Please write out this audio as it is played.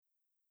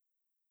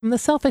From The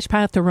Selfish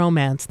Path to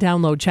Romance,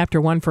 download Chapter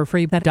 1 for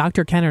free at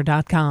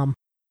drkenner.com.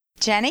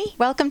 Jenny,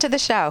 welcome to the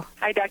show.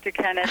 Hi, Dr.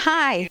 Kenneth.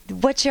 Hi.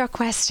 What's your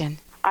question?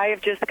 I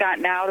have just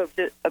gotten out of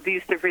the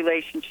abusive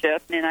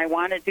relationship, and I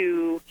wanted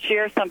to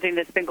share something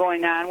that's been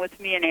going on with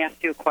me and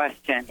ask you a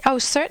question. Oh,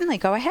 certainly.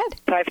 Go ahead.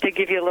 So I have to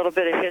give you a little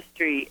bit of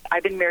history.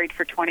 I've been married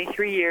for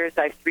 23 years.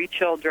 I have 3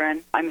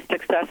 children. I'm a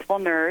successful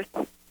nurse.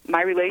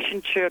 My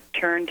relationship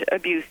turned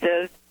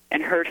abusive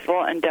and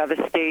hurtful and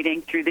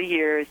devastating through the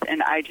years,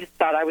 and I just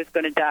thought I was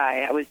going to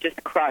die. I was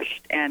just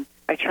crushed, and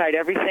I tried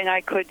everything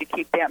I could to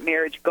keep that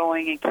marriage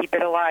going and keep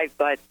it alive,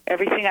 but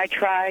everything I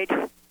tried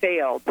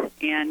failed.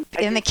 And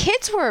the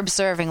kids were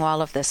observing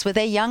all of this. Were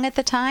they young at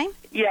the time?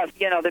 Yes,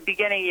 the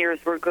beginning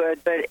years were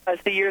good, but as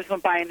the years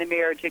went by in the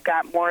marriage, it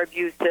got more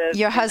abusive.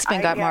 Your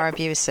husband got more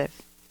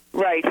abusive.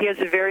 Right. He has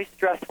a very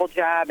stressful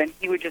job, and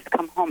he would just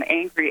come home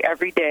angry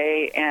every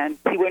day, and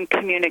he wouldn't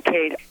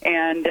communicate.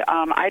 And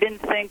I didn't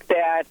think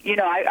that,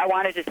 I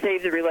wanted to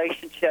save the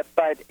relationship,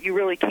 but you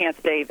really can't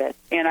save it.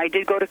 And I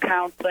did go to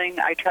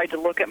counseling. I tried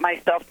to look at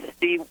myself to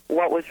see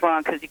what was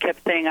wrong because he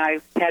kept saying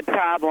I had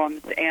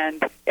problems.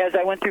 And as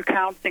I went through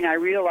counseling, I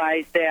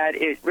realized that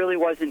it really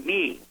wasn't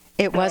me.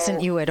 It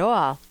wasn't you at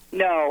all.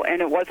 No,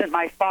 and it wasn't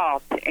my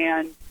fault.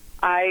 And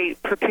I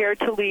prepared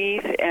to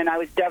leave, and I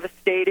was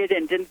devastated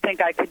and didn't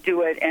think I could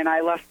do it, and I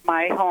left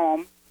my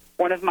home.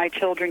 One of my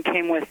children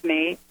came with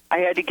me. I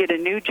had to get a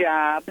new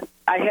job.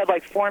 I had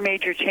 4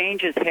 major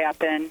changes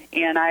happen,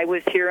 and I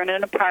was here in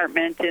an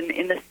apartment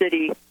in the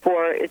city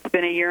it's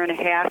been a year and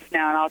a half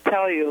now, and I'll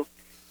tell you,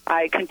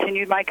 I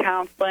continued my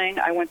counseling.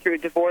 I went through a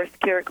divorce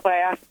care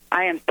class.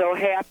 I am so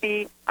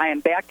happy. I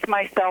am back to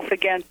myself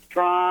again,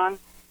 strong,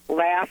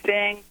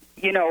 laughing,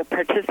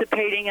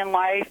 participating in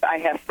life. I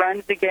have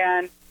friends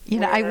again.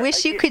 I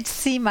wish you could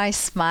see my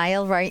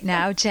smile right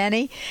now,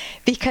 Jenny,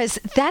 because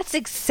that's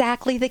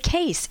exactly the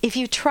case. If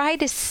you try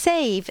to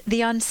save the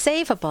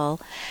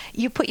unsavable,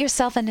 you put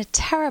yourself in a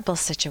terrible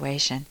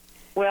situation.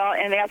 Well,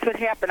 and that's what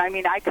happened. I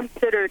mean, I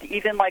considered,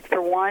 even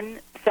for 1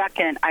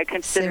 second, I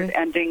considered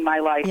ending my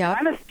life. Yep.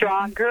 I'm a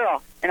strong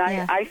girl, and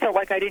I felt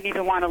like I didn't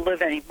even want to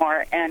live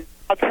anymore. And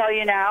I'll tell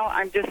you now,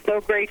 I'm just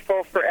so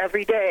grateful for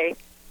every day.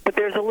 But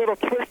there's a little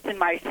twist in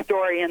my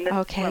story, and this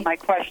is where my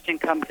question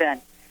comes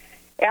in.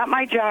 At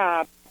my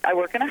job, I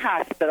work in a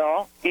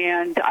hospital,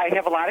 and I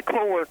have a lot of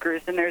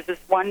coworkers, and there's this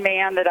one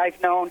man that I've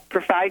known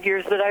for 5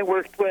 years that I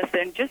worked with,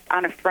 and just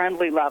on a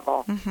friendly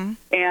level. Mm-hmm.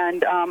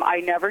 And I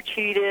never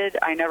cheated.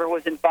 I never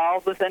was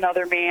involved with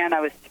another man.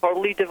 I was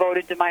totally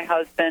devoted to my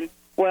husband.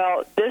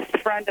 Well, this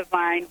friend of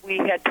mine, we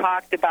had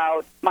talked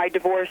about my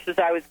divorce as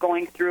I was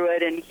going through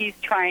it, and he's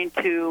trying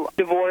to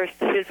divorce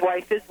his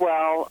wife as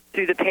well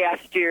through the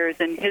past years,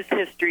 and his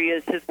history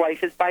is his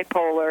wife is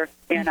bipolar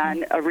and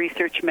on a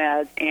research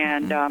med,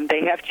 and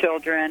they have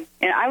children.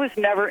 And I was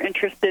never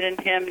interested in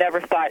him, never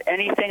thought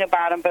anything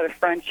about him but a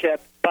friendship.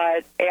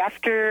 But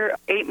after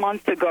 8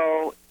 months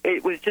ago,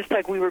 it was just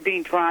like we were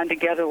being drawn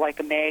together like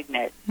a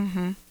magnet.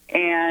 Mm-hmm.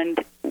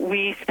 And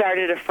we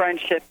started a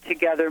friendship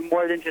together,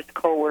 more than just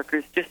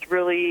coworkers. Just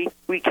really,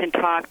 we can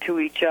talk to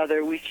each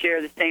other. We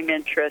share the same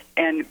interests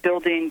and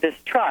building this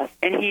trust.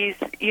 And he's,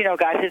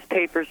 got his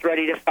papers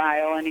ready to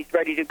file, and he's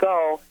ready to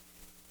go.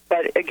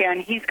 But again,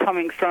 he's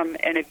coming from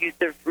an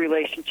abusive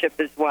relationship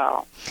as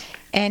well.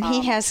 And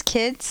he has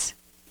kids?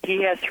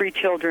 He has 3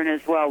 children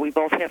as well. We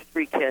both have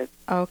 3 kids.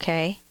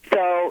 Okay.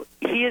 So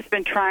he has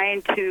been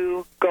trying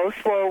to go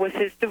slow with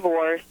his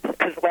divorce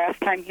because last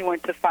time he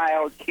went to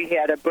file, she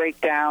had a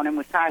breakdown and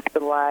was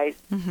hospitalized.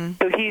 Mm-hmm.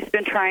 So he's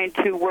been trying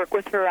to work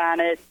with her on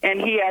it,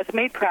 and he has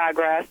made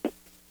progress.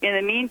 In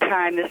the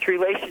meantime, this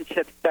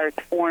relationship starts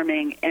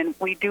forming, and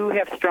we do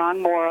have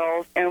strong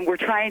morals, and we're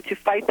trying to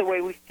fight the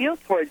way we feel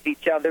towards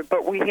each other,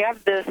 but we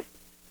have this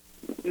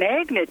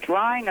magnet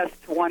drawing us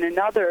to one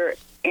another,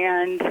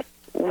 and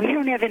we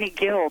don't have any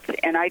guilt,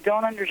 and I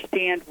don't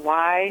understand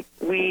why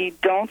we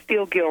don't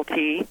feel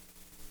guilty.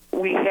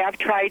 We have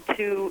tried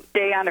to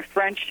stay on a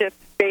friendship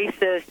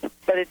basis,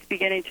 but it's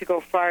beginning to go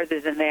farther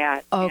than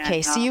that. Okay,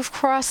 and, so you've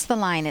crossed the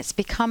line. It's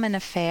become an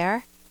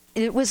affair.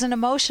 It was an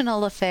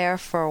emotional affair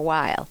for a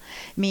while,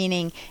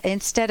 meaning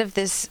instead of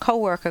this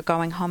coworker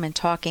going home and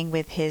talking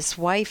with his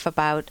wife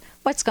about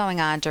what's going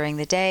on during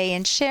the day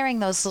and sharing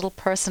those little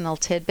personal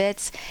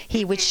tidbits,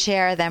 he would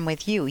share them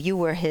with you. You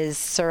were his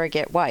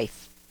surrogate wife.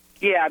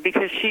 Yeah,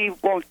 because she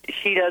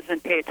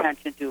doesn't pay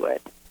attention to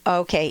it.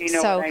 Okay, you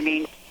know so what I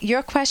mean?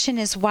 Your question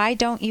is, why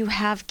don't you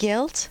have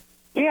guilt?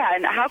 Yeah,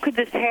 and how could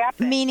this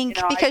happen? Meaning,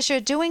 because you're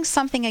doing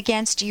something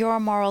against your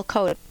moral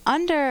code.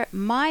 Under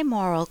my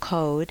moral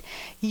code,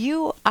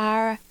 you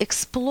are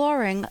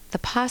exploring the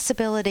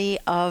possibility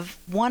of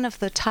one of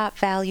the top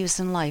values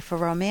in life, a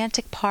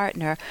romantic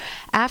partner,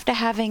 after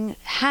having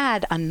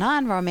had a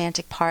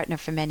non-romantic partner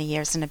for many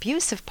years, an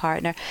abusive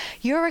partner.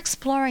 You're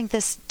exploring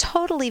this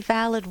totally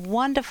valid,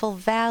 wonderful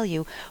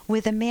value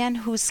with a man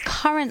who's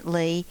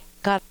currently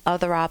got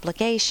other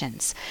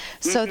obligations.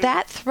 So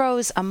that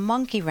throws a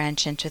monkey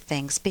wrench into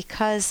things,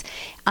 because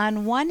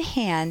on one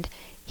hand,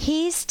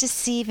 he's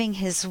deceiving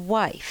his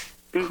wife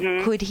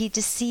Could he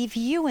deceive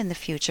you in the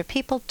future?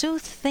 People do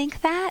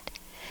think that.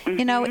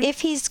 You know,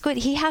 if he's good,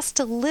 he has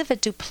to live a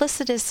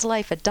duplicitous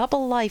life, a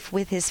double life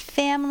with his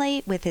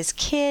family, with his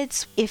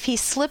kids. If he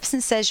slips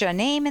and says your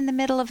name in the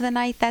middle of the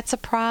night, that's a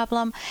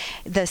problem.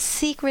 The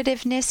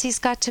secretiveness he's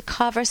got to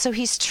cover. So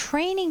he's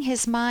training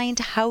his mind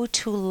how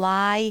to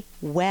lie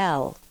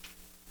well.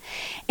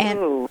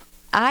 And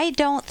I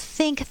don't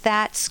think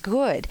that's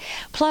good.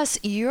 Plus,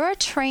 you're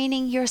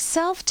training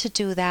yourself to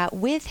do that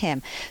with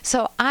him.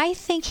 So I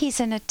think he's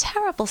in a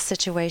terrible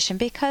situation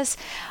because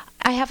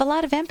I have a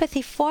lot of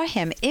empathy for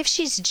him. If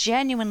she's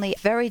genuinely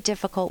very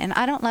difficult, and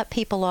I don't let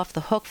people off the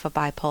hook for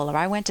bipolar.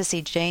 I went to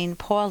see Jane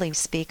Pauley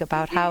speak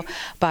about how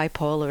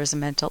bipolar is a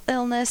mental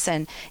illness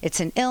and it's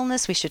an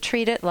illness. We should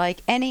treat it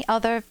like any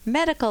other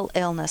medical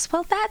illness.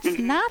 Well, that's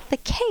not the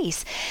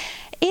case.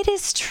 It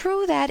is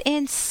true that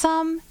in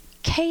some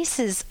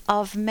cases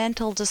of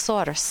mental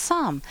disorder,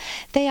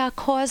 they are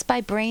caused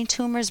by brain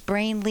tumors,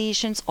 brain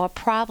lesions, or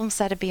problems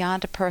that are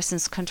beyond a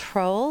person's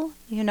control.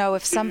 You know,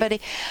 if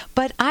somebody,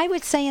 but I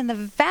would say in the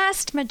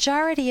vast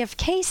majority of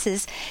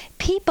cases,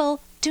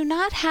 people do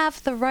not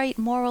have the right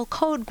moral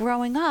code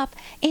growing up,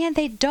 and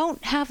they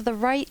don't have the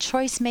right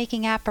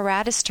choice-making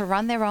apparatus to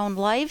run their own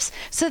lives,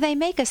 so they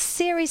make a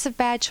series of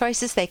bad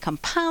choices. They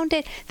compound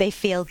it, they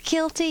feel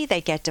guilty,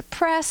 they get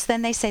depressed,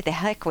 then they say, the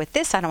heck with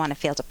this, I don't want to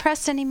feel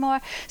depressed anymore,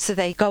 so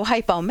they go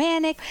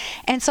hypomanic.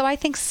 And so I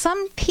think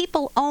some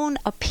people own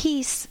a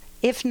piece,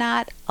 if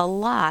not a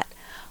lot,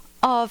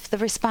 of the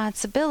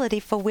responsibility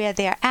for where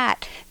they're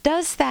at.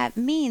 Does that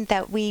mean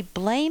that we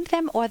blame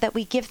them or that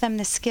we give them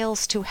the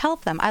skills to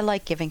help them? I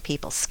like giving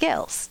people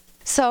skills.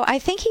 So I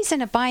think he's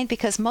in a bind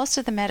because most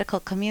of the medical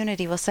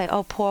community will say,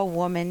 oh, poor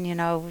woman, you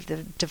know,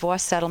 the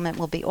divorce settlement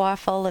will be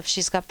awful. If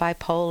she's got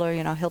bipolar,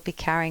 you know, he'll be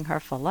carrying her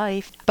for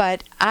life.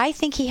 But I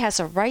think he has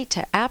a right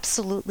to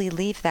absolutely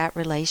leave that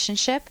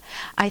relationship.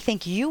 I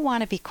think you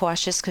want to be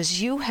cautious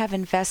because you have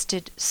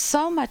invested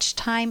so much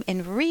time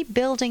in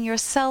rebuilding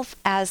yourself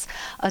as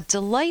a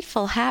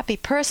delightful, happy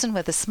person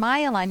with a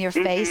smile on your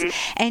face,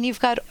 and you've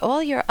got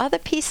all your other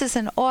pieces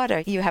in order.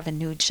 You have a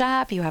new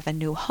job, you have a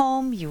new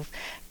home, you've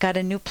got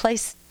a new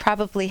place,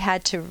 probably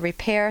had to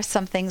repair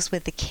some things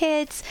with the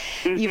kids.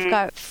 You've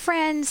got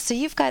friends, so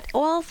you've got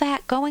all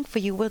that going for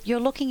you. You're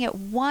looking at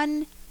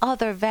one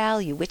other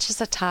value, which is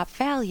a top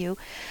value,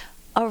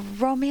 a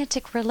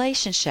romantic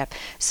relationship.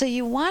 So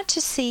you want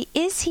to see,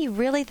 is he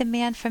really the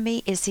man for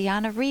me? Is he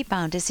on a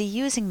rebound? Is he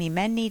using me?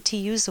 Men need to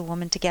use a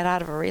woman to get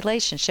out of a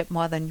relationship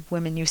more than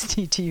women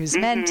need to use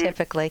men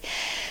typically.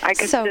 I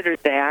considered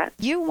that.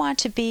 You want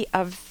to be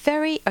a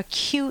very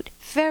acute,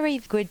 very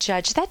good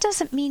judge. That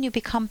doesn't mean you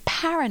become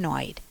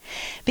paranoid,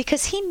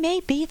 because he may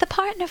be the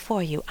partner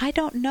for you. I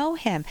don't know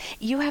him.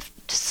 You have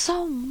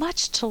so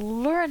much to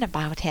learn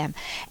about him.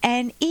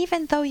 And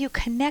even though you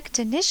connect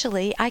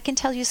initially, I can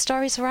tell you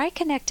stories where I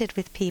connected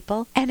with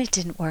people and it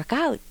didn't work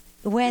out.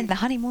 When the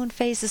honeymoon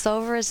phase is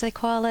over, as they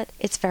call it,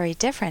 it's very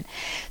different.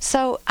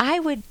 So I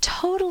would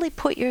totally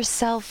put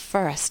yourself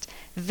first.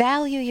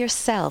 Value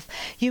yourself.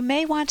 You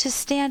may want to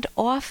stand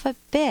off a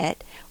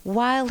bit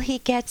while he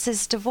gets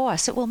his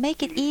divorce. It will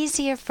make it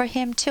easier for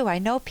him too. I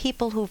know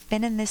people who've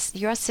been in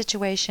your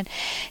situation,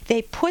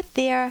 they put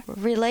their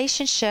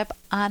relationship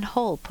on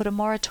hold, put a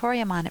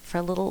moratorium on it for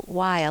a little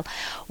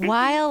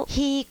while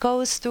he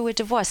goes through a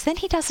divorce. Then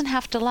he doesn't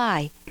have to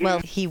lie. Well,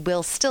 he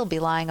will still be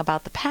lying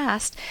about the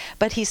past,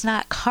 but he's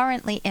not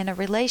currently in a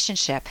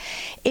relationship.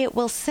 It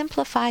will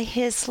simplify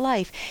his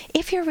life.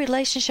 If your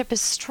relationship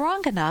is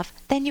strong enough,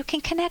 then you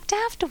can connect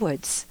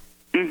afterwards.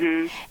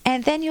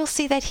 And then you'll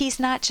see that he's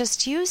not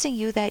just using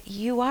you, that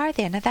you are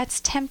there. Now, that's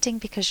tempting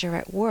because you're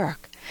at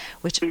work,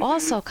 which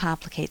also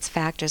complicates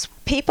factors.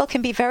 People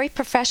can be very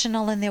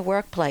professional in their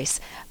workplace,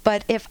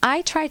 but if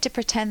I tried to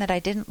pretend that I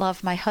didn't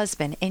love my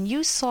husband and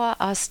you saw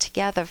us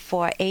together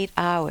for 8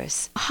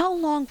 hours, how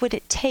long would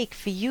it take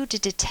for you to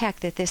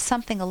detect that there's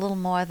something a little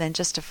more than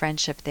just a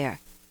friendship there?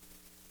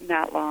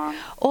 Not long.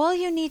 All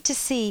you need to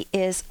see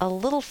is a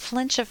little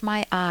flinch of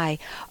my eye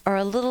or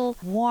a little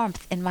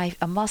warmth in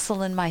a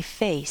muscle in my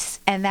face,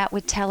 and that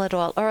would tell it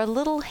all. Or a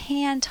little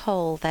hand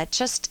hold that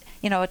just,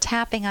 a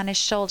tapping on his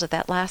shoulder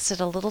that lasted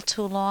a little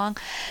too long.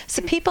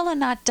 So people are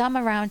not dumb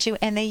around you,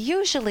 and they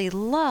usually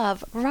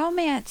love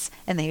romance,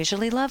 and they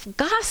usually love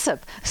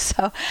gossip.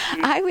 So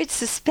I would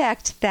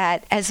suspect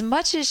that as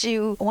much as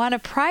you want to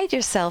pride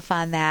yourself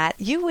on that,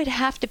 you would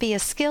have to be a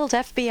skilled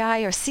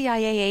FBI or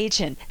CIA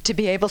agent to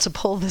be able to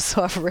pull this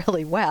off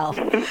really well.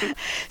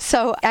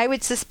 So I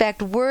would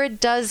suspect word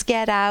does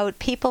get out,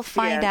 people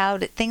find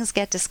out, things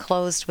get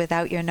disclosed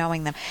without your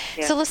knowing them.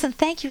 So listen,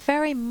 thank you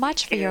very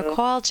much for your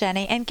call,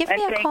 Jenny, and give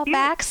me a call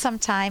back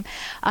sometime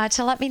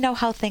to let me know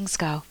how things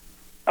go.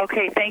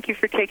 Okay, thank you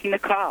for taking the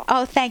call.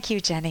 Oh, thank you,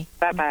 Jenny.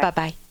 Bye-bye.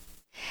 Bye-bye.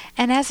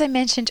 And as I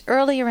mentioned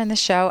earlier in the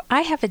show,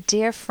 I have a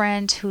dear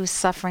friend who's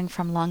suffering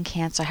from lung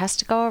cancer, has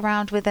to go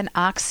around with an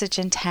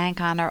oxygen tank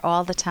on her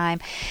all the time,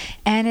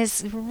 and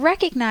is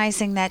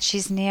recognizing that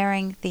she's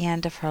nearing the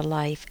end of her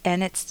life.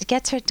 And it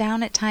gets her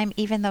down at times,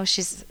 even though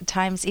she's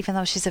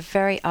a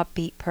very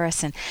upbeat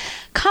person.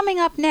 Coming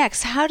up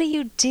next, how do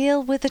you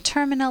deal with a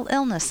terminal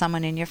illness,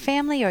 someone in your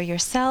family or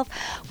yourself?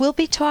 We'll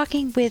be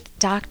talking with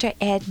Dr.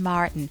 Ed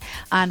Martin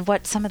on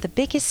what some of the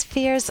biggest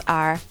fears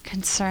are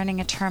concerning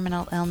a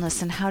terminal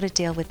illness and how to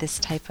deal with this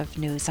type of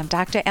news. I'm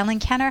Dr. Ellen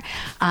Kenner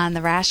on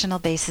the Rational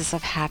Basis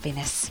of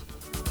Happiness.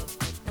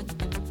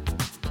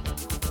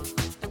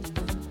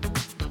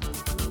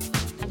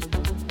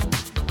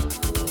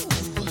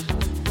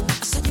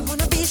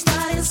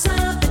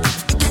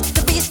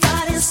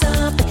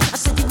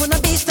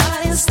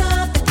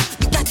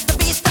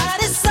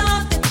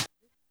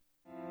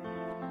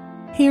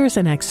 Here's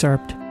an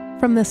excerpt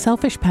from The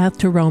Selfish Path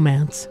to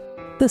Romance,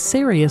 the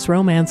Serious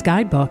Romance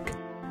Guidebook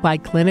by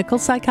clinical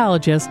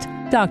psychologist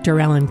Dr.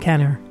 Ellen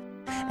Kenner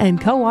and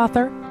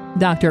co-author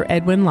Dr.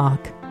 Edwin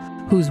Locke,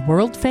 who's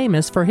world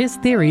famous for his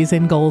theories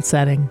in goal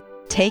setting.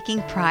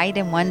 Taking pride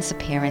in one's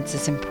appearance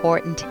is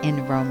important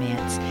in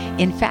romance.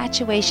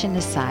 Infatuation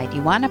aside,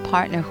 you want a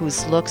partner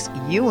whose looks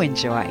you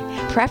enjoy.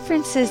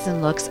 Preferences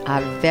and looks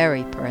are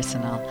very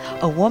personal.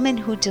 A woman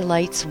who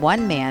delights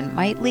one man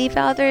might leave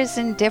others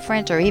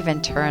indifferent or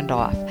even turned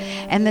off.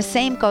 And the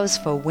same goes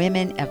for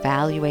women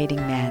evaluating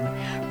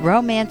men.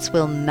 Romance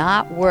will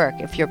not work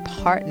if your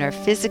partner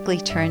physically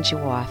turns you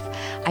off.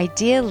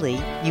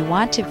 Ideally, you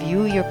want to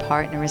view your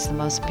partner as the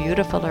most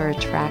beautiful or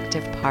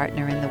attractive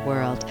partner in the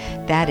world.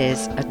 That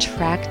is,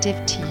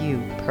 attractive to you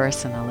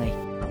personally.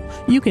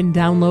 You can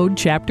download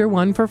Chapter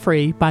 1 for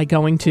free by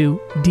going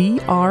to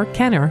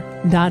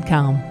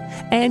drkenner.com.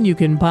 And you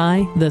can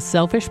buy The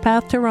Selfish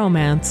Path to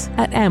Romance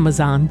at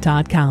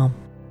amazon.com.